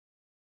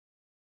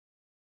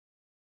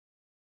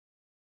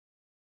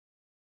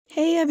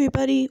Hey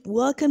everybody,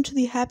 welcome to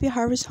the Happy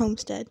Harvest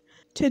Homestead.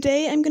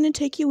 Today I'm going to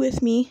take you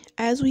with me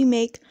as we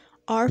make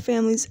our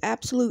family's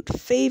absolute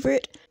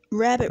favorite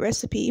rabbit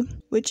recipe,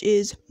 which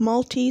is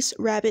Maltese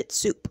rabbit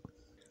soup.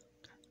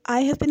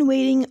 I have been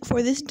waiting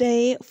for this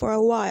day for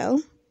a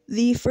while.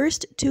 The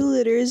first 2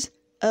 litters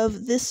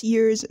of this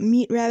year's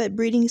meat rabbit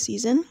breeding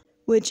season,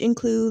 which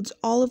includes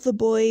all of the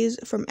boys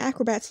from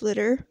Acrobat's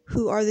litter,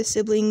 who are the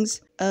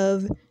siblings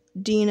of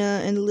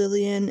Dina and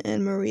Lillian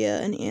and Maria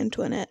and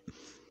Antoinette,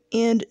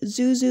 and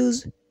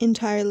Zuzu's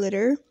entire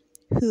litter,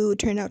 who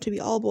turned out to be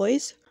all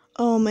boys.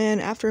 Oh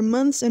man, after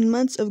months and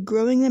months of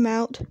growing them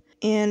out,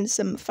 and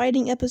some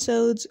fighting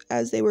episodes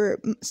as they were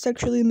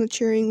sexually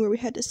maturing where we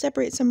had to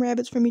separate some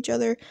rabbits from each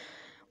other,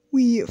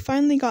 we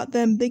finally got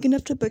them big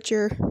enough to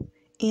butcher,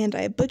 and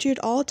I butchered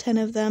all 10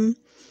 of them,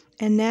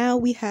 and now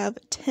we have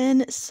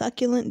 10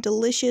 succulent,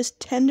 delicious,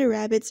 tender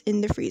rabbits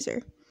in the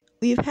freezer.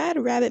 We've had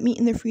rabbit meat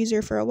in the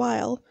freezer for a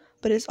while,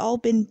 but it's all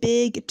been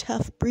big,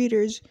 tough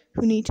breeders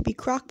who need to be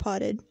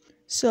crock-potted.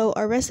 So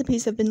our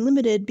recipes have been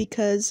limited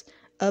because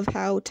of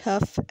how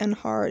tough and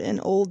hard and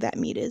old that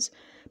meat is.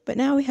 But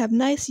now we have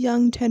nice,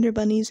 young, tender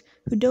bunnies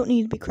who don't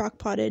need to be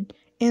crock-potted,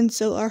 and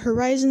so our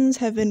horizons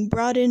have been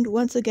broadened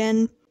once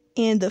again,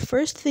 and the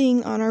first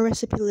thing on our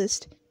recipe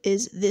list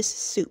is this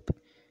soup.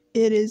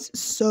 It is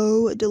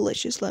so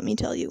delicious, let me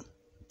tell you.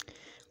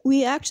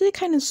 We actually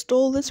kind of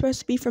stole this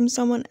recipe from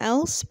someone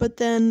else, but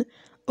then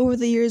over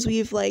the years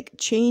we've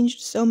changed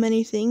so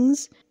many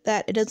things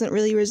that it doesn't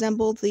really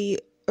resemble the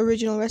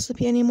original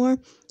recipe anymore,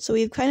 so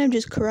we've kind of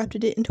just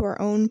corrupted it into our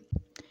own.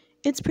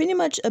 It's pretty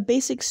much a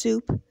basic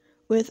soup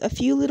with a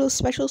few little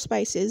special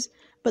spices,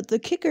 but the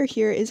kicker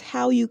here is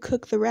how you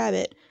cook the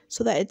rabbit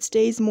so that it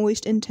stays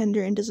moist and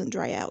tender and doesn't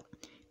dry out.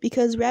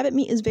 Because rabbit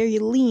meat is very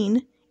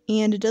lean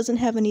and it doesn't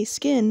have any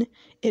skin,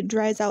 it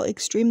dries out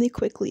extremely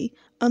quickly,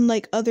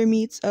 unlike other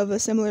meats of a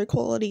similar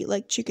quality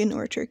like chicken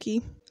or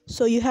turkey.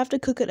 So you have to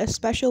cook it a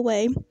special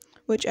way,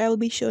 which I will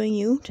be showing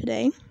you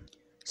today.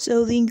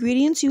 So the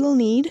ingredients you will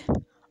need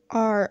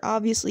are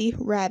obviously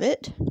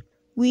rabbit.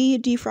 We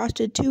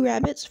defrosted 2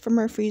 rabbits from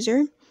our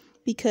freezer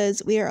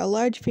because we are a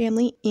large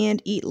family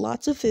and eat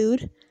lots of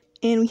food,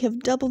 and we have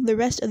doubled the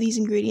rest of these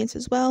ingredients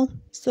as well.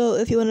 So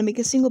if you want to make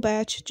a single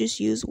batch, just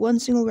use 1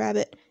 single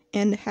rabbit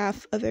and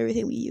half of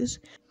everything we use.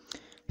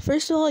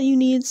 First of all, you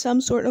need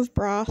some sort of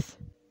broth.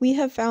 We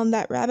have found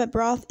that rabbit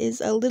broth is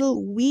a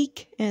little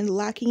weak and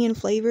lacking in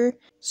flavor,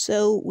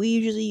 so we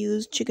usually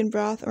use chicken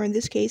broth, or in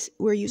this case,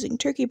 we're using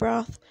turkey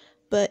broth,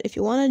 but if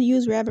you wanted to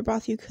use rabbit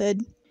broth, you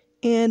could.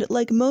 And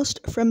like most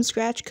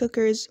from-scratch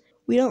cookers,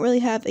 we don't really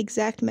have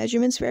exact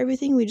measurements for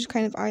everything, we just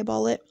kind of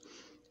eyeball it.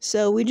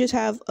 So we just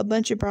have a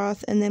bunch of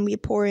broth, and then we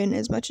pour in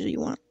as much as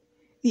you want.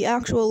 The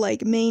actual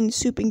main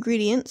soup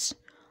ingredients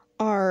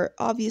are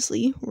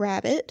obviously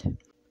rabbit,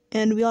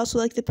 and we also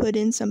like to put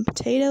in some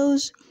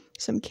potatoes,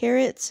 some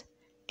carrots,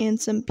 and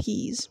some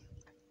peas.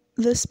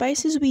 The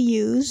spices we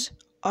use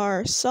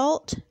are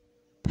salt,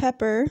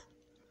 pepper,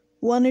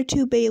 1 or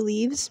 2 bay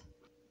leaves,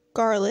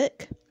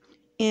 garlic,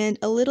 and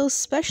a little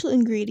special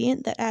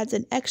ingredient that adds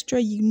an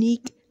extra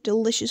unique,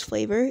 delicious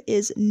flavor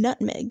is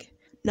nutmeg.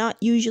 Not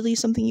usually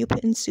something you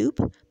put in soup,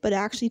 but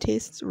actually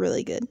tastes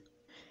really good.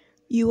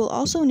 You will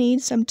also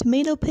need some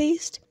tomato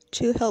paste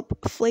to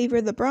help flavor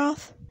the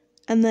broth,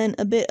 and then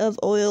a bit of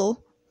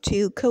oil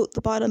to coat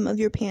the bottom of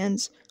your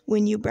pans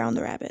when you brown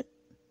the rabbit.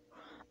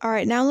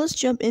 Alright, now let's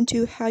jump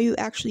into how you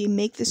actually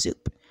make the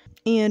soup.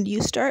 And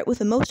you start with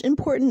the most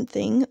important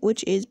thing,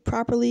 which is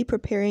properly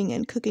preparing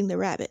and cooking the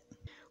rabbit.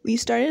 We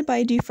started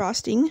by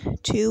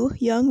defrosting 2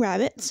 young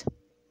rabbits.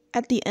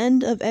 At the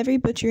end of every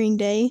butchering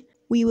day,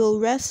 we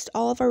will rest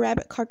all of our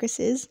rabbit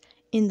carcasses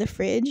in the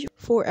fridge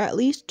for at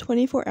least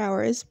 24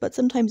 hours, but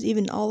sometimes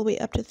even all the way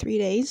up to 3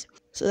 days,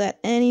 so that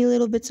any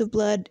little bits of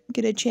blood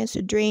get a chance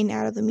to drain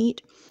out of the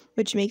meat,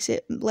 which makes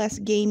it less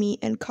gamey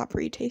and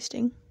coppery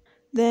tasting.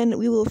 Then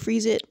we will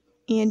freeze it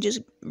and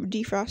just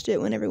defrost it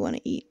whenever we want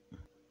to eat.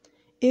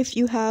 If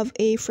you have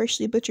a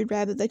freshly butchered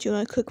rabbit that you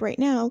want to cook right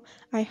now,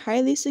 I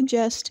highly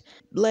suggest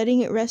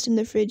letting it rest in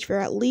the fridge for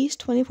at least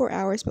 24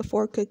 hours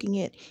before cooking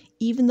it.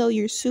 Even though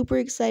you're super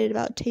excited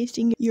about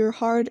tasting your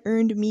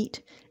hard-earned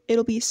meat,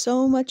 it'll be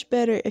so much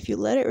better if you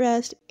let it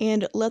rest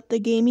and let the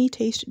gamey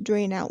taste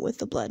drain out with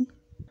the blood.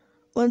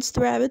 Once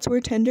the rabbits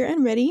were tender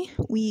and ready,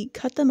 we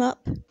cut them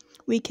up.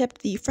 We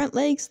kept the front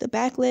legs, the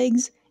back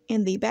legs,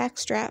 and the back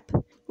strap,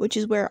 which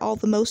is where all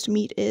the most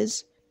meat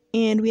is,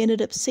 and we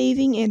ended up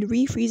saving and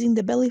refreezing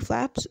the belly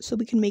flaps so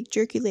we can make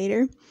jerky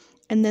later,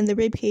 and then the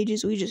rib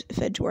cages we just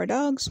fed to our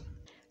dogs.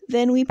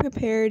 Then we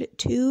prepared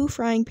 2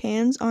 frying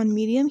pans on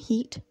medium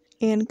heat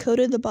and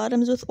coated the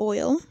bottoms with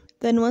oil.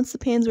 Then once the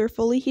pans were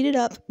fully heated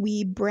up,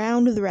 we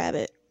browned the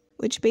rabbit,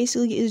 which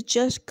basically is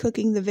just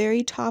cooking the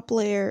very top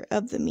layer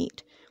of the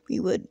meat. We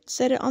would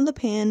set it on the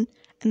pan,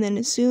 and then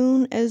as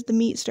soon as the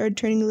meat started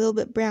turning a little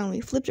bit brown,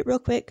 we flipped it real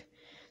quick,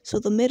 so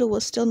the middle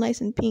was still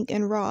nice and pink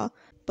and raw,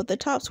 but the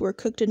tops were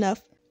cooked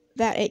enough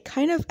that it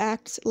kind of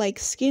acts like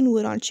skin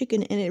would on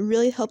chicken, and it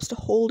really helps to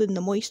hold in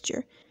the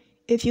moisture.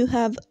 If you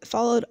have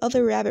followed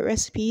other rabbit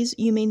recipes,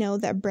 you may know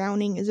that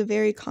browning is a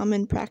very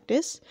common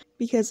practice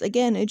because,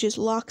 again, it just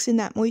locks in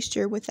that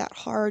moisture with that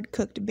hard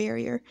cooked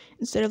barrier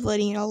instead of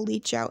letting it all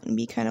leach out and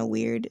be kind of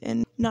weird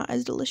and not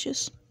as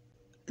delicious.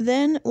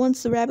 Then,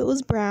 once the rabbit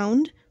was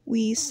browned,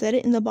 we set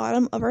it in the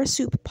bottom of our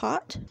soup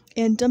pot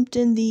and dumped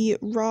in the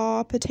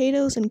raw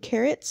potatoes and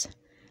carrots,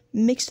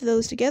 mixed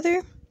those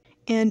together,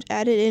 and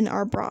added in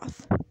our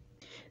broth.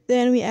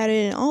 Then we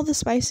added in all the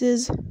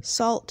spices,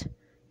 salt,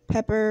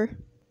 pepper,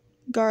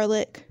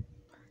 garlic,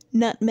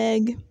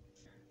 nutmeg,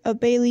 a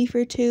bay leaf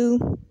or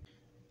two.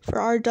 For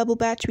our double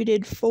batch, we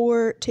did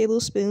 4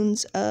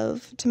 tablespoons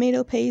of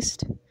tomato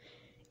paste,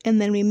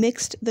 and then we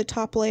mixed the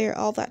top layer,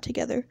 all that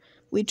together.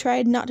 We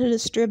tried not to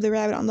disturb the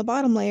rabbit on the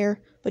bottom layer,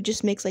 but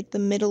just mix like the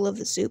middle of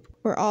the soup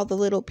where all the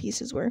little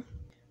pieces were.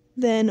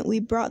 Then we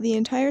brought the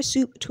entire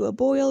soup to a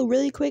boil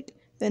really quick,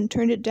 then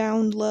turned it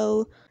down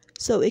low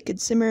so it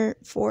could simmer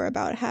for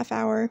about a half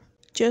hour,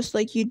 just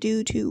like you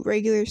do to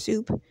regular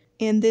soup,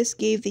 and this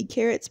gave the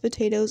carrots,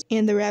 potatoes,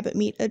 and the rabbit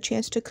meat a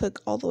chance to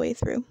cook all the way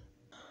through.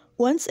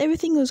 Once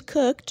everything was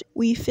cooked,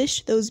 we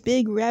fished those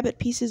big rabbit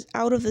pieces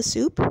out of the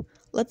soup,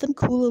 let them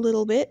cool a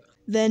little bit,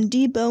 then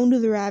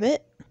deboned the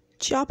rabbit,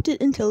 chopped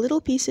it into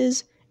little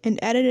pieces,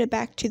 and added it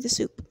back to the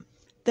soup.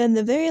 Then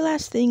the very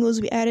last thing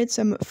was we added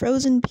some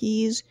frozen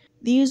peas.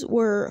 These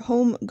were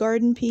home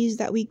garden peas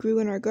that we grew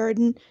in our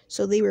garden,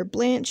 so they were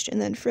blanched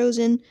and then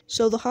frozen,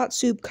 so the hot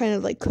soup kind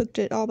of like cooked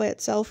it all by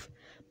itself.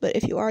 But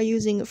if you are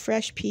using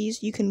fresh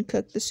peas, you can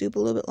cook the soup a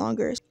little bit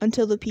longer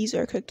until the peas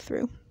are cooked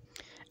through.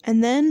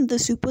 And then the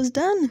soup was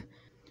done.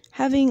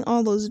 Having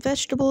all those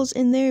vegetables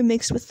in there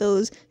mixed with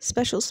those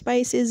special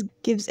spices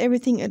gives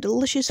everything a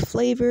delicious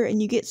flavor,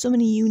 and you get so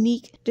many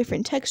unique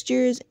different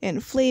textures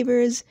and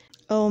flavors.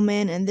 Oh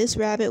man, and this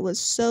rabbit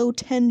was so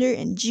tender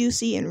and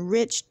juicy and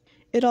rich.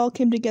 It all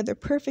came together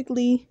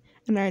perfectly,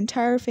 and our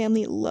entire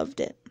family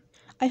loved it.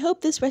 I hope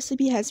this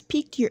recipe has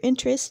piqued your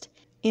interest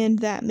and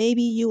that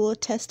maybe you will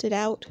test it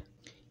out.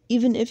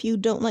 Even if you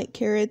don't like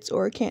carrots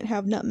or can't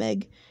have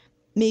nutmeg,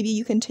 maybe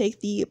you can take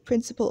the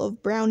principle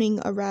of browning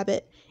a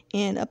rabbit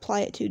and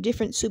apply it to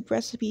different soup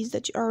recipes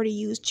that you already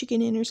use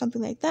chicken in or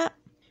something like that.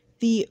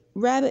 The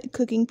rabbit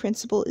cooking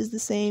principle is the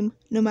same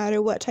no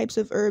matter what types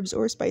of herbs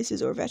or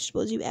spices or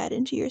vegetables you add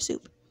into your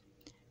soup.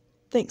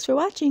 Thanks for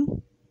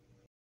watching!